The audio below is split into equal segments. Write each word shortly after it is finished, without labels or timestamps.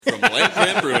Land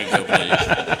Grant Brewing Company,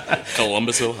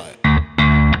 Columbus, Ohio.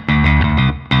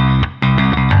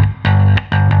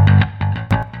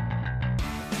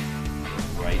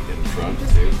 Right in front,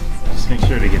 too. Just make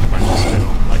sure to get a bunch of spittle,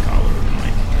 like all over the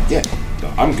mic. Yeah, no,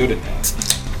 I'm good at that.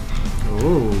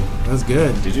 Oh, that's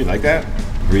good. Did you like that?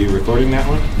 Were you recording that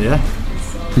one? Yeah.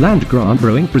 Land Grant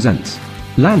Brewing presents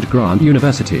Land Grant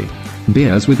University.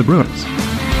 Beers with the Brewers.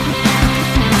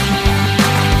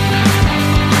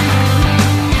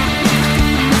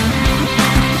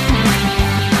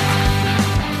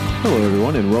 Hello,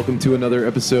 everyone, and welcome to another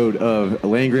episode of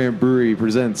Land Grant Brewery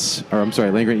presents, Land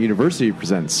Grant University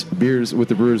presents Beers with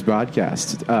the Brewers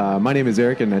podcast. My name is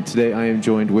Eric, and today I am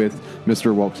joined with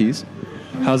Mr. Walt Keys.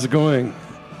 How's it going?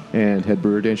 And head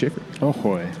brewer Dan Schaefer. Oh,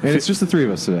 boy. And it's just the three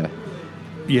of us today.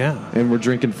 Yeah. And we're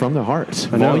drinking From the Heart,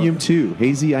 I know. Volume 2,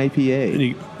 Hazy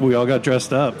IPA. We all got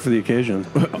dressed up for the occasion.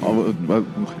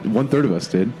 1/3 of us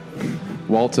did.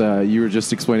 Walt, you were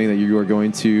just explaining that you are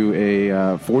going to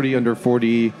a 40 under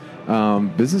 40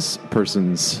 business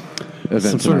persons event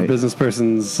Some sort tonight. of business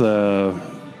person's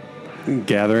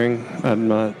gathering. I'm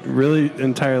not really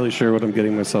entirely sure what I'm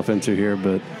getting myself into here,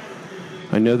 but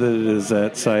I know that it is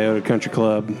at Scioto Country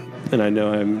Club, and I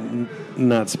know I'm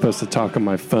not supposed to talk on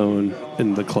my phone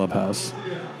in the clubhouse.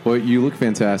 Well, you look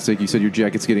fantastic. You said your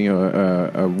jacket's getting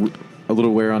a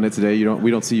little wear on it today.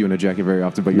 We don't see you in a jacket very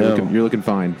often, but you're looking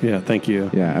fine. Yeah, thank you.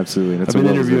 Yeah, absolutely. That's I've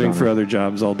been a well-deserved interviewing for honor. other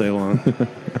jobs all day long.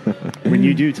 When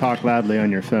you do talk loudly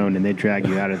on your phone and they drag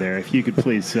you out of there, if you could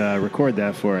please record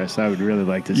that for us, I would really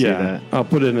like to see that. I'll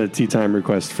put in a tea time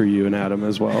request for you and Adam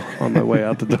as well on my way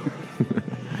out the door.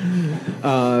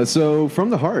 So,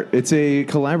 From the Heart, it's a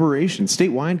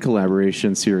statewide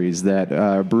collaboration series that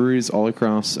breweries all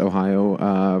across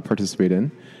Ohio participate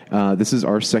in. This is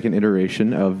our second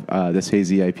iteration of this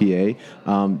hazy IPA.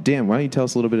 Dan, why don't you tell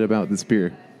us a little bit about this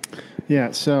beer?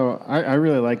 Yeah, so I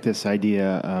really like this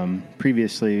idea.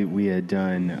 Previously, we had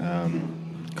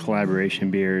done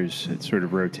collaboration beers at sort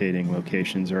of rotating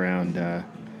locations around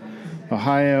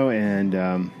Ohio, and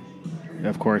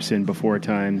of course, in before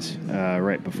times,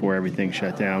 right before everything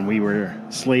shut down, we were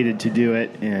slated to do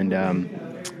it, and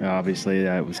obviously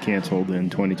that was canceled in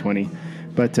 2020.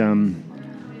 But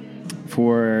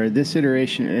for this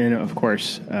iteration, and of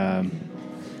course,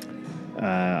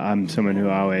 I'm someone who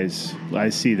I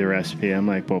see the recipe. I'm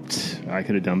like, well, I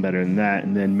could have done better than that.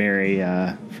 And then Mary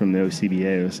from the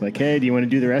OCBA was like, hey, do you want to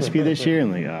do the recipe this year?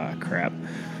 And I'm like, crap.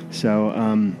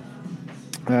 So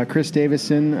Chris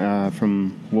Davison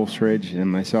from Wolf's Ridge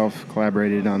and myself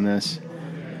collaborated on this.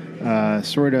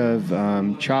 Sort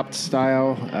of chopped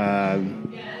style.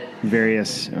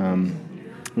 Various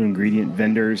ingredient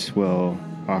vendors will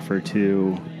offer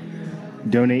to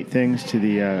donate things to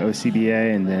the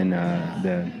OCBA, and then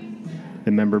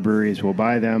the member breweries will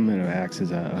buy them, and it acts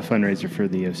as a fundraiser for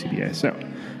the OCBA. So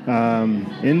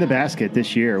in the basket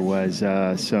this year was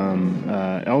some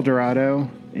El Dorado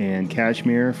and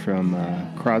Cashmere from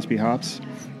Crosby Hops.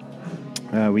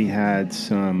 We had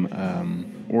some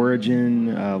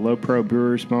Origin Low Pro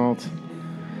Brewer's Malt.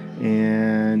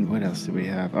 And what else did we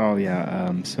have? Oh,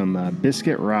 yeah, some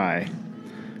Biscuit Rye,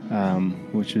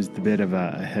 which was a bit of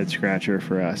a head-scratcher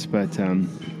for us. But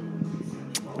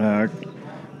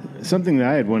something that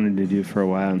I had wanted to do for a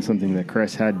while and something that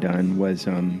Chris had done was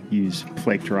use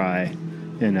flaked rye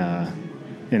in a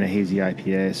hazy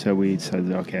IPA. So we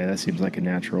said, okay, that seems like a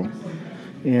natural.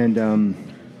 And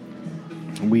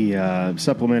we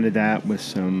supplemented that with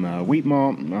some wheat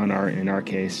malt in our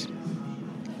case,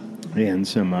 and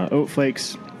some oat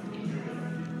flakes,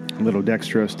 a little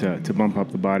dextrose to bump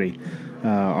up the body.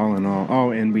 All in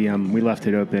all, and we left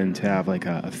it open to have like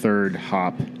a third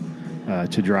hop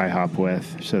to dry hop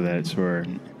with, so that it's sort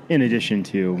of, in addition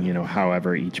to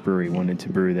however each brewery wanted to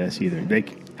brew this, either they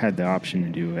had the option to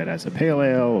do it as a pale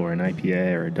ale or an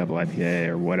IPA or a double IPA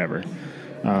or whatever.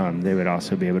 They would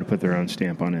also be able to put their own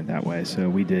stamp on it that way. So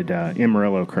we did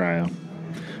Amarillo Cryo.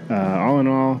 All in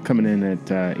all, coming in at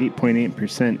 8.8%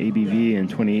 ABV and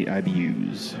 28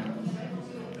 IBUs.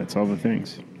 That's all the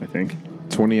things, I think.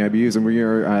 20 IBUs,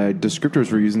 and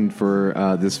descriptors we're using for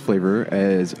this flavor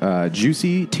as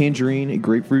juicy, tangerine,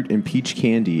 grapefruit, and peach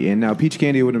candy. And now peach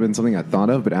candy would have been something I thought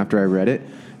of, but after I read it,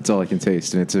 it's all I can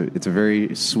taste, and it's a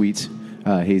very sweet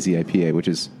hazy IPA, which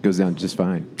goes down just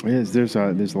fine. It is. There's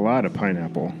a lot of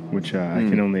pineapple, which I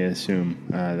can only assume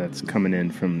that's coming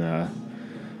in from the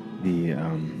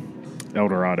El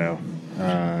Dorado.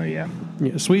 Yeah,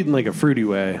 sweet in like a fruity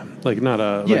way, like not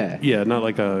not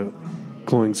like a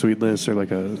cloying sweetness or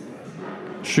like a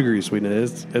sugary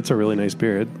sweetness. It's a really nice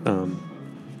beer.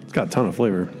 It's got a ton of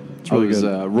flavor. I was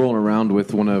rolling around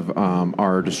with one of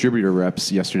our distributor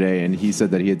reps yesterday, and he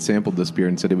said that he had sampled this beer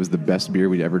and said it was the best beer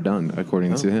we'd ever done,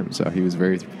 according to him. So he was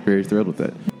very, very thrilled with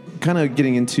it. Kind of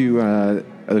getting into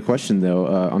the question, though,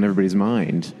 on everybody's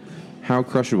mind, how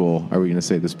crushable are we going to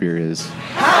say this beer is?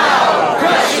 How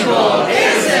crushable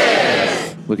is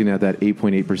it? Looking at that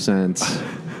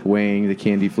 8.8%, weighing the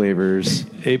candy flavors.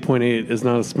 8.8 is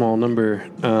not a small number.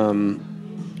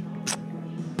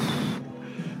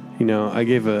 I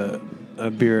gave a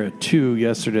beer a 2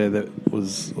 yesterday that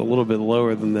was a little bit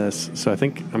lower than this, so I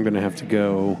think I'm going to have to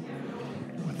go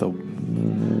with a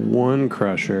 1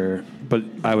 crusher, but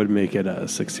I would make it a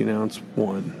 16-ounce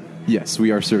 1. Yes,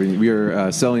 we are serving. We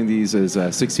are selling these as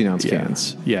 16-ounce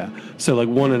cans. Yeah, so like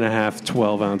 1.5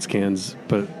 12-ounce cans,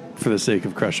 but for the sake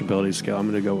of crushability scale, I'm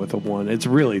going to go with a 1. It's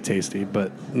really tasty,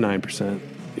 but 9%.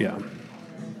 Yeah.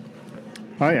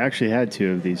 I actually had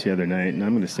 2 of these the other night, and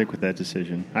I'm going to stick with that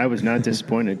decision. I was not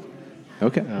disappointed.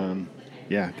 Okay.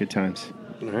 Yeah, good times.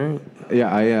 All right.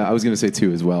 Yeah, I was going to say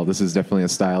 2 as well. This is definitely a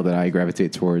style that I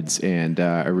gravitate towards, and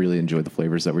I really enjoyed the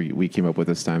flavors that we came up with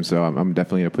this time. So I'm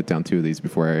definitely going to put down 2 of these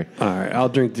before I... All right, I'll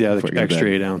drink the other extra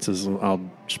 8 ounces. I'll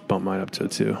just bump mine up to a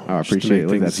 2. I appreciate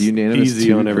it. That's unanimous.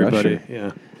 Easy on everybody.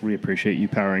 Yeah. We appreciate you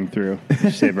powering through.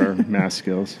 Save our math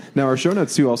skills. Now, our show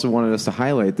notes, too, also wanted us to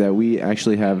highlight that we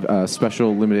actually have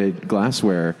special limited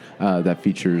glassware that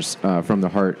features From the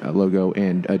Heart logo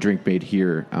and a drink made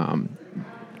here.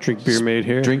 Drink beer made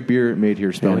here? Drink beer made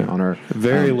here spelling on our...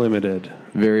 Very limited.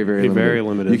 Very, very limited. Very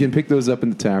limited. You can pick those up in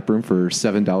the tap room for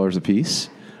 $7 a piece.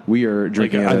 We are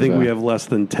drinking I think we have less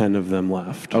than 10 of them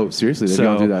left. Oh, seriously? They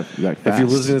don't do that fast. If you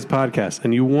listen to this podcast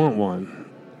and you want one,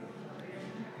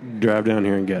 drive down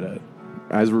here and get it.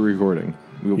 As we're recording,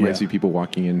 we might see people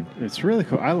walking in. It's really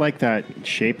cool. I like that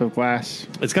shape of glass.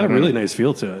 It's got a really nice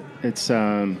feel to it. It's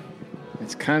kind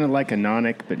of like a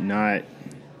Nonic, but not...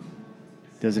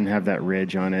 Doesn't have that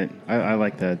ridge on it. I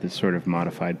like the sort of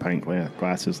modified pint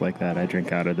glasses like that. I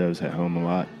drink out of those at home a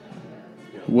lot.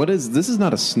 This is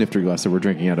not a snifter glass that we're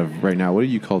drinking out of right now. What do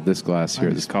you call this glass here?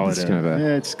 It's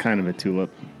kind of a tulip.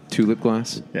 Tulip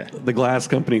glass? Yeah. The glass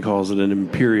company calls it an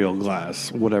imperial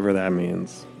glass, whatever that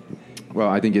means. Well,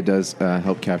 I think it does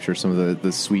help capture some of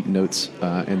the sweet notes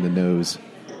in the nose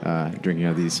drinking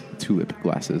out of these tulip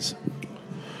glasses.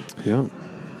 Yeah.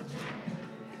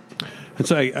 And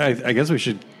so I guess we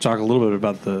should talk a little bit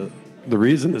about the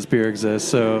reason this beer exists.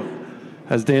 So,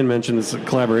 as Dan mentioned, it's a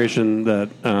collaboration that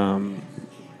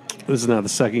this is now the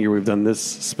second year we've done this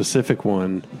specific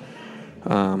one.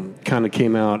 Kind of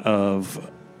came out of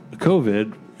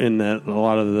COVID in that a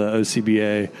lot of the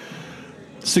OCBA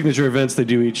signature events they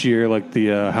do each year, like the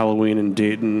Halloween in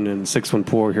Dayton and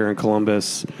 614 here in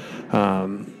Columbus,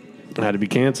 had to be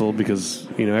canceled because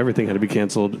everything had to be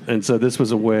canceled. And so this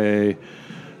was a way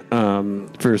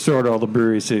for sort of all the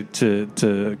breweries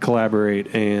to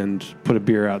collaborate and put a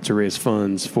beer out to raise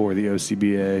funds for the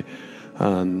OCBA,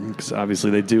 because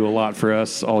obviously they do a lot for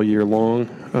us all year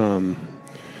long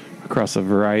across a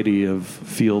variety of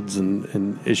fields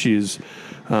and issues,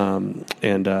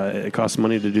 and it costs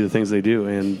money to do the things they do,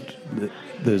 and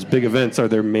those big events are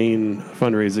their main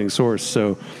fundraising source.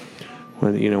 So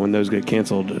when those get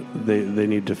canceled, they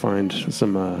need to find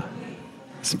some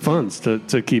funds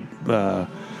to keep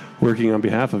working on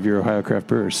behalf of your Ohio craft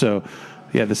brewers. So,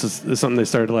 yeah, this is something they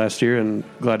started last year, and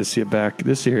glad to see it back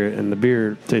this year. And the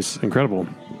beer tastes incredible.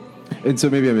 And so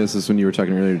maybe I missed this when you were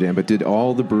talking earlier, Dan, but did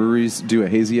all the breweries do a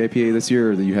hazy IPA this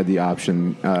year, or that you had the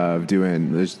option of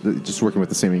doing just working with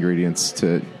the same ingredients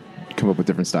to come up with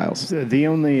different styles? The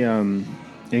only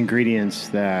ingredients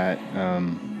that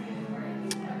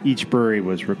each brewery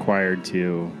was required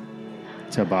to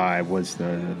buy was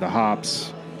the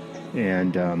hops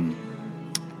and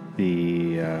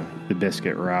the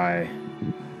biscuit rye.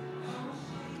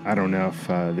 I don't know if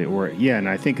and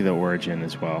I think the origin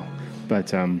as well.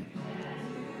 But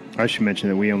I should mention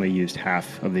that we only used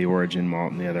half of the origin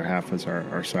malt, and the other half was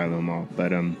our silo malt.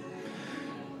 But we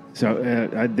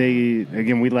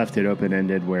left it open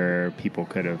ended where people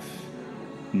could have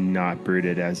not brewed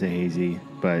it as a hazy.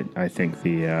 But I think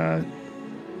the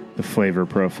flavor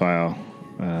profile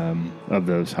of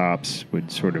those hops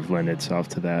would sort of lend itself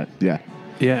to that. Yeah.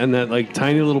 Yeah, and that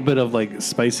tiny little bit of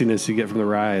spiciness you get from the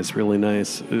rye is really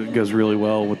nice. It goes really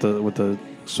well with the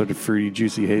sort of fruity,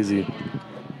 juicy hazy.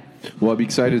 Well, I'd be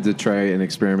excited to try and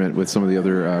experiment with some of the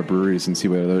other breweries and see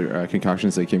what other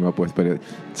concoctions they came up with. But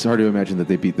it's hard to imagine that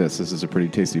they beat this. This is a pretty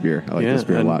tasty beer. I like this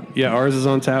beer a lot. Yeah, ours is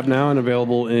on tap now and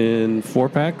available in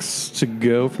 4-packs to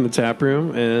go from the tap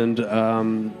room.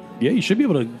 And you should be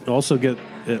able to also get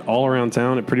it all around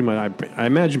town. At pretty much, I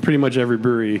imagine pretty much every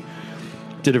brewery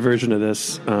did a version of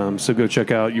this. So go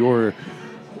check out your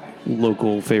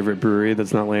local favorite brewery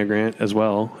that's not Land Grant as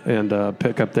well, and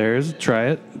pick up theirs, try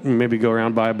it, maybe go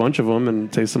around, buy a bunch of them,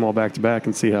 and taste them all back to back,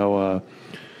 and see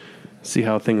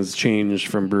how things change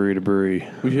from brewery to brewery.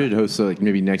 We should host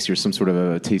maybe next year some sort of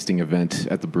a tasting event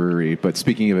at the brewery. But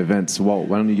speaking of events, Walt,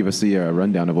 why don't you give us the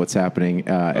rundown of what's happening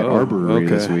at our brewery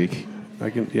this week? I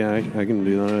can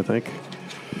do that, I think.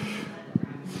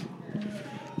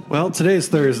 Well, today's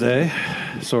Thursday,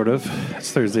 sort of.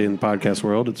 It's Thursday in the podcast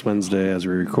world. It's Wednesday as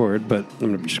we record, but I'm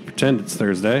going to just pretend it's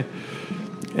Thursday.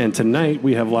 And tonight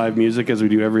we have live music as we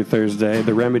do every Thursday.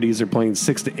 The Remedies are playing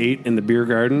 6 to 8 in the Beer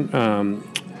Garden.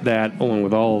 That, along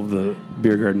with all of the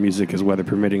Beer Garden music, is weather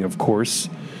permitting, of course.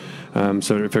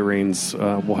 So if it rains,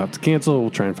 we'll have to cancel.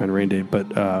 We'll try and find a rain date. But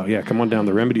yeah, come on down.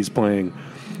 The Remedies playing.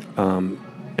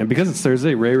 And because it's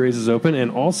Thursday, Ray Ray's is open. And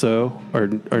also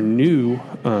our new...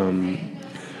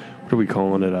 what are we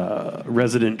calling it?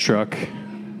 Resident truck.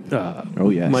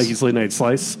 Yes. Mikey's Late Night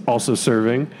Slice, also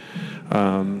serving.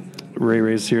 Ray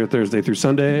Ray's here Thursday through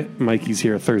Sunday. Mikey's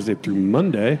here Thursday through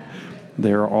Monday.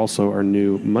 They're also our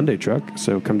new Monday truck.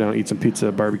 So come down, eat some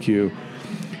pizza, barbecue,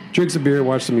 drink some beer,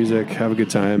 watch some music, have a good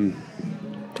time.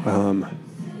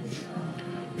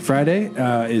 Friday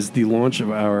is the launch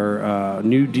of our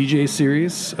new DJ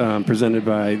series presented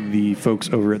by the folks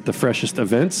over at The Freshest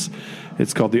Events.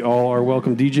 It's called the All Are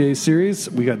Welcome DJ series.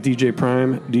 We got DJ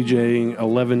Prime DJing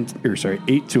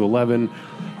 8 to 11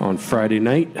 on Friday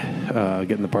night,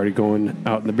 getting the party going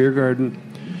out in the Beer Garden.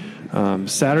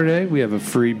 Saturday, we have a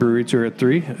free brewery tour at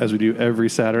 3, as we do every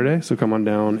Saturday. So come on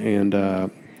down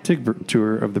and take a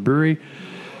tour of the brewery.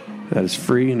 That is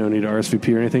free. No need to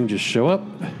RSVP or anything. Just show up.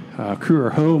 Crew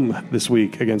are home this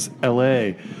week against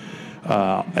LA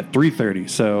at 3:30.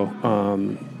 So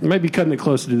might be cutting it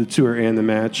close to do the tour and the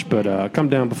match. But come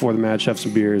down before the match, have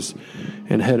some beers,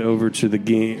 and head over to the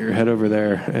game, or head over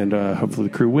there, and hopefully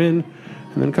the Crew win,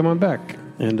 and then come on back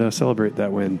and celebrate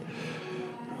that win.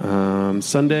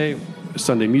 Sunday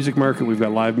Music Market. We've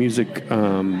got live music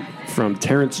from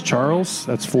Terrence Charles.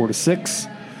 That's 4 to 6.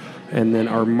 And then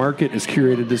our market is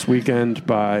curated this weekend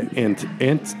by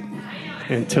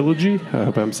Antilogy. I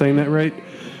hope I'm saying that right.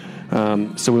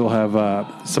 So we'll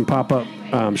have some pop-up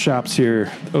shops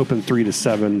here, open 3 to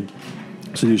 7,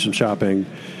 so do some shopping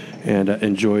and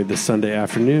enjoy the Sunday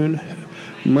afternoon.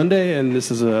 Monday, and this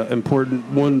is an important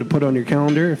one to put on your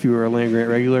calendar if you are a Land Grant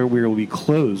regular, we will be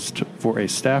closed for a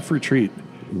staff retreat.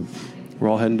 We're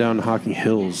all heading down to Hocking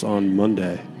Hills on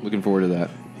Monday. Looking forward to that.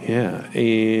 Yeah,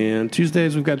 and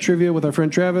Tuesdays we've got trivia with our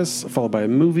friend Travis, followed by a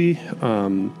movie.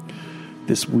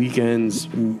 Next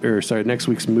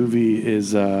week's movie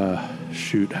is, how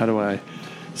do I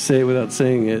say it without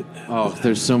saying it? Oh,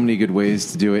 there's so many good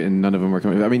ways to do it, and none of them are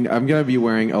coming. I mean, I'm going to be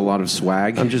wearing a lot of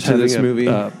swag I'm just to having this movie.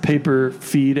 Paper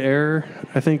feed error,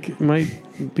 I think it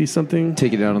might be something.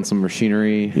 Take it out on some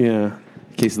machinery. Yeah.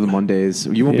 Case of the Mondays.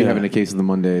 You won't be having a Case of the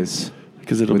Mondays.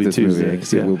 Because it'll be Tuesday.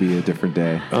 Because it will be a different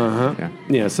day.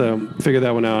 Yeah, so figure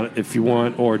that one out if you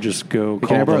want, or just go call.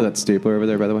 Can I borrow that stapler over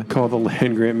there, by the way? Call the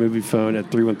Land Grant Movie phone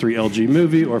at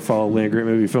 313-LG-MOVIE, or follow Land Grant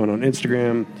Movie phone on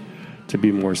Instagram to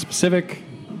be more specific.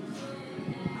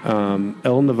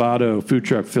 El Nevado food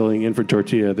truck filling in for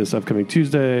tortilla this upcoming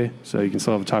Tuesday, so you can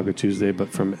still have a Taco Tuesday, but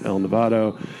from El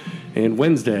Nevado. And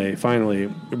Wednesday, finally,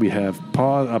 we have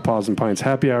Paws and Pines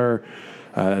Happy Hour.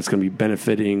 That's going to be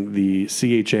benefiting the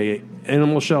CHA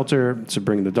Animal Shelter to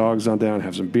bring the dogs on down,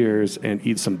 have some beers, and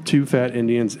eat some Two Fat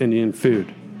Indians Indian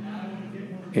food.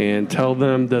 And tell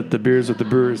them that the Beers with the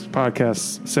Brewers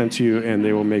podcast sent you, and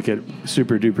they will make it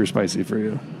super duper spicy for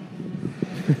you.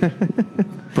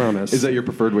 Promise. Is that your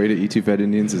preferred way to eat Two Fat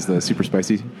Indians? Is the super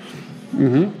spicy?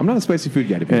 Mm-hmm. I'm not a spicy food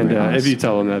guy, to be honest. If you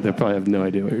tell them that, they'll probably have no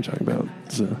idea what you're talking about.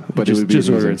 So, but just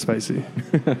order it spicy.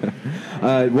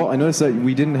 Well, I noticed that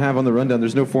we didn't have on the rundown.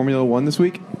 There's no Formula One this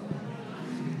week.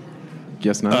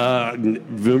 Guess not.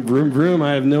 Vroom, vroom, vroom.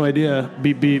 I have no idea.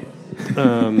 Beep, beep.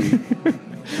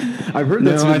 I've heard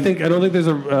that. No, I don't think there's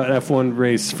a F1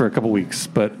 race for a couple weeks.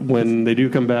 But when they do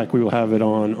come back, we will have it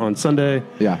on Sunday.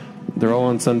 Yeah, they're all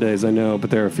on Sundays, I know, but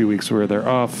there are a few weeks where they're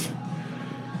off.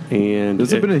 And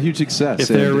this has been a huge success. If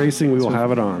they're racing, we will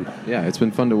have it on. Yeah, it's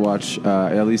been fun to watch,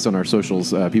 at least on our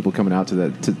socials, people coming out to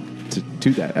that. To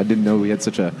that, I didn't know we had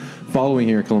such a following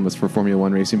here in Columbus for Formula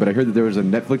One racing, but I heard that there was a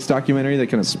Netflix documentary that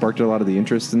kind of sparked a lot of the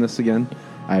interest in this again.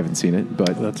 I haven't seen it,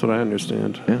 but that's what I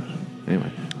understand. Yeah.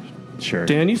 Anyway, sure.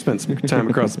 Dan, you spent some time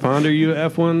across the pond. Are you an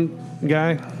F1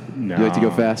 guy? No. You like to go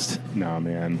fast? No,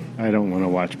 man. I don't want to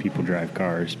watch people drive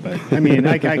cars, but I mean,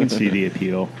 I can see the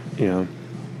appeal. Yeah.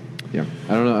 Yeah,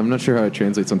 I don't know. I'm not sure how it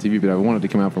translates on TV, but I wanted to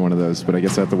come out for one of those, but I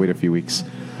guess I have to wait a few weeks.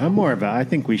 I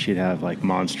think we should have like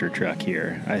monster truck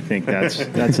here. I think that's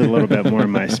a little bit more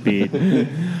my speed.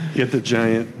 Get the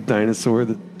giant dinosaur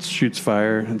that shoots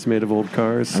fire. It's made of old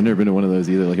cars. I've never been to one of those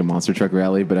either, like a monster truck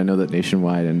rally, but I know that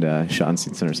Nationwide and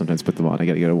Schottenstein Center sometimes put them on. I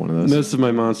got to go to one of those. Most of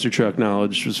my monster truck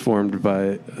knowledge was formed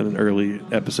by an early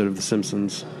episode of The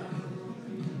Simpsons,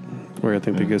 where I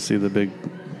think they go see the big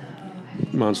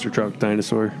monster truck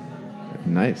dinosaur.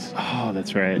 Nice. Oh,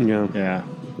 that's right. Yeah.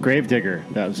 Gravedigger.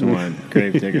 That was the one.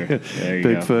 Gravedigger. There you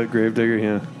Bigfoot, go. Gravedigger,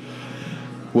 yeah.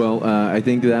 Well, I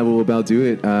think that will about do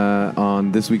it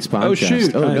on this week's podcast. Oh,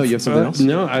 shoot. Oh, no, you have something else?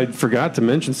 No, I forgot to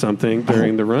mention something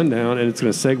during the rundown, and it's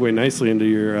going to segue nicely into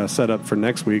your setup for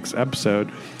next week's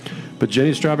episode. But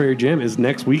Jenny's Strawberry Jam is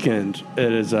next weekend.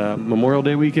 It is Memorial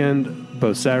Day weekend,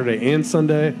 both Saturday and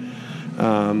Sunday.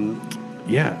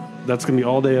 That's going to be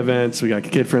all-day events. We got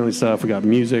kid-friendly stuff. We got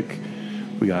music.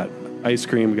 We got ice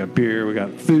cream. We got beer. We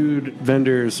got food,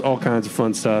 vendors, all kinds of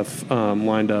fun stuff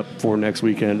lined up for next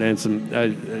weekend. And some,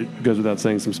 it goes without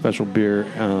saying, some special beer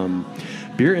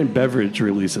and beverage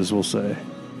releases, we'll say.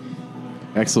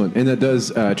 Excellent. And that does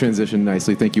transition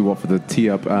nicely. Thank you, Walt, for the tee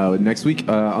up. Next week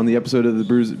on the episode of the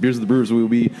Beers of the Brewers, we will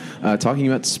be talking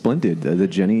about Splendid, the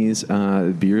Jenny's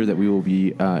beer that we will be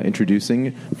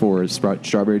introducing for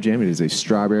Strawberry Jam. It is a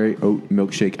strawberry oat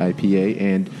milkshake IPA,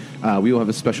 and we will have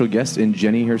a special guest in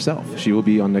Jenny herself. She will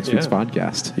be on next week's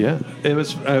podcast. Yeah. It was,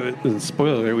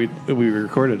 spoiler alert, we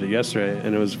recorded it yesterday,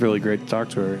 and it was really great to talk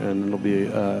to her, and it'll be,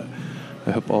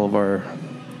 I hope all of our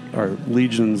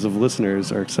legions of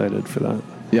listeners are excited for that.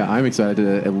 Yeah, I'm excited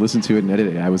to listen to it and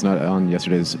edit it. I was not on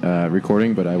yesterday's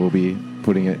recording, but I will be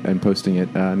putting it and posting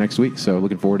it next week. So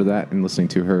looking forward to that and listening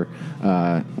to her,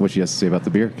 what she has to say about the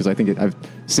beer, because I think I've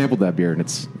sampled that beer and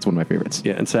it's one of my favorites.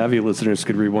 Yeah, and savvy listeners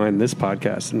could rewind this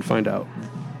podcast and find out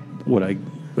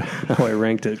how I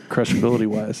ranked it crushability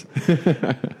wise.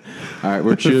 All right,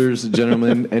 well, cheers,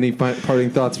 gentlemen. Any parting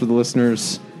thoughts for the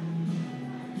listeners?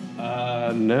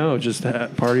 No, just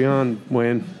party on,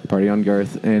 Wayne. Party on,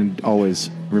 Garth. And always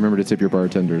remember to tip your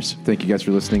bartenders. Thank you guys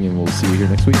for listening, and we'll see you here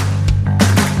next week.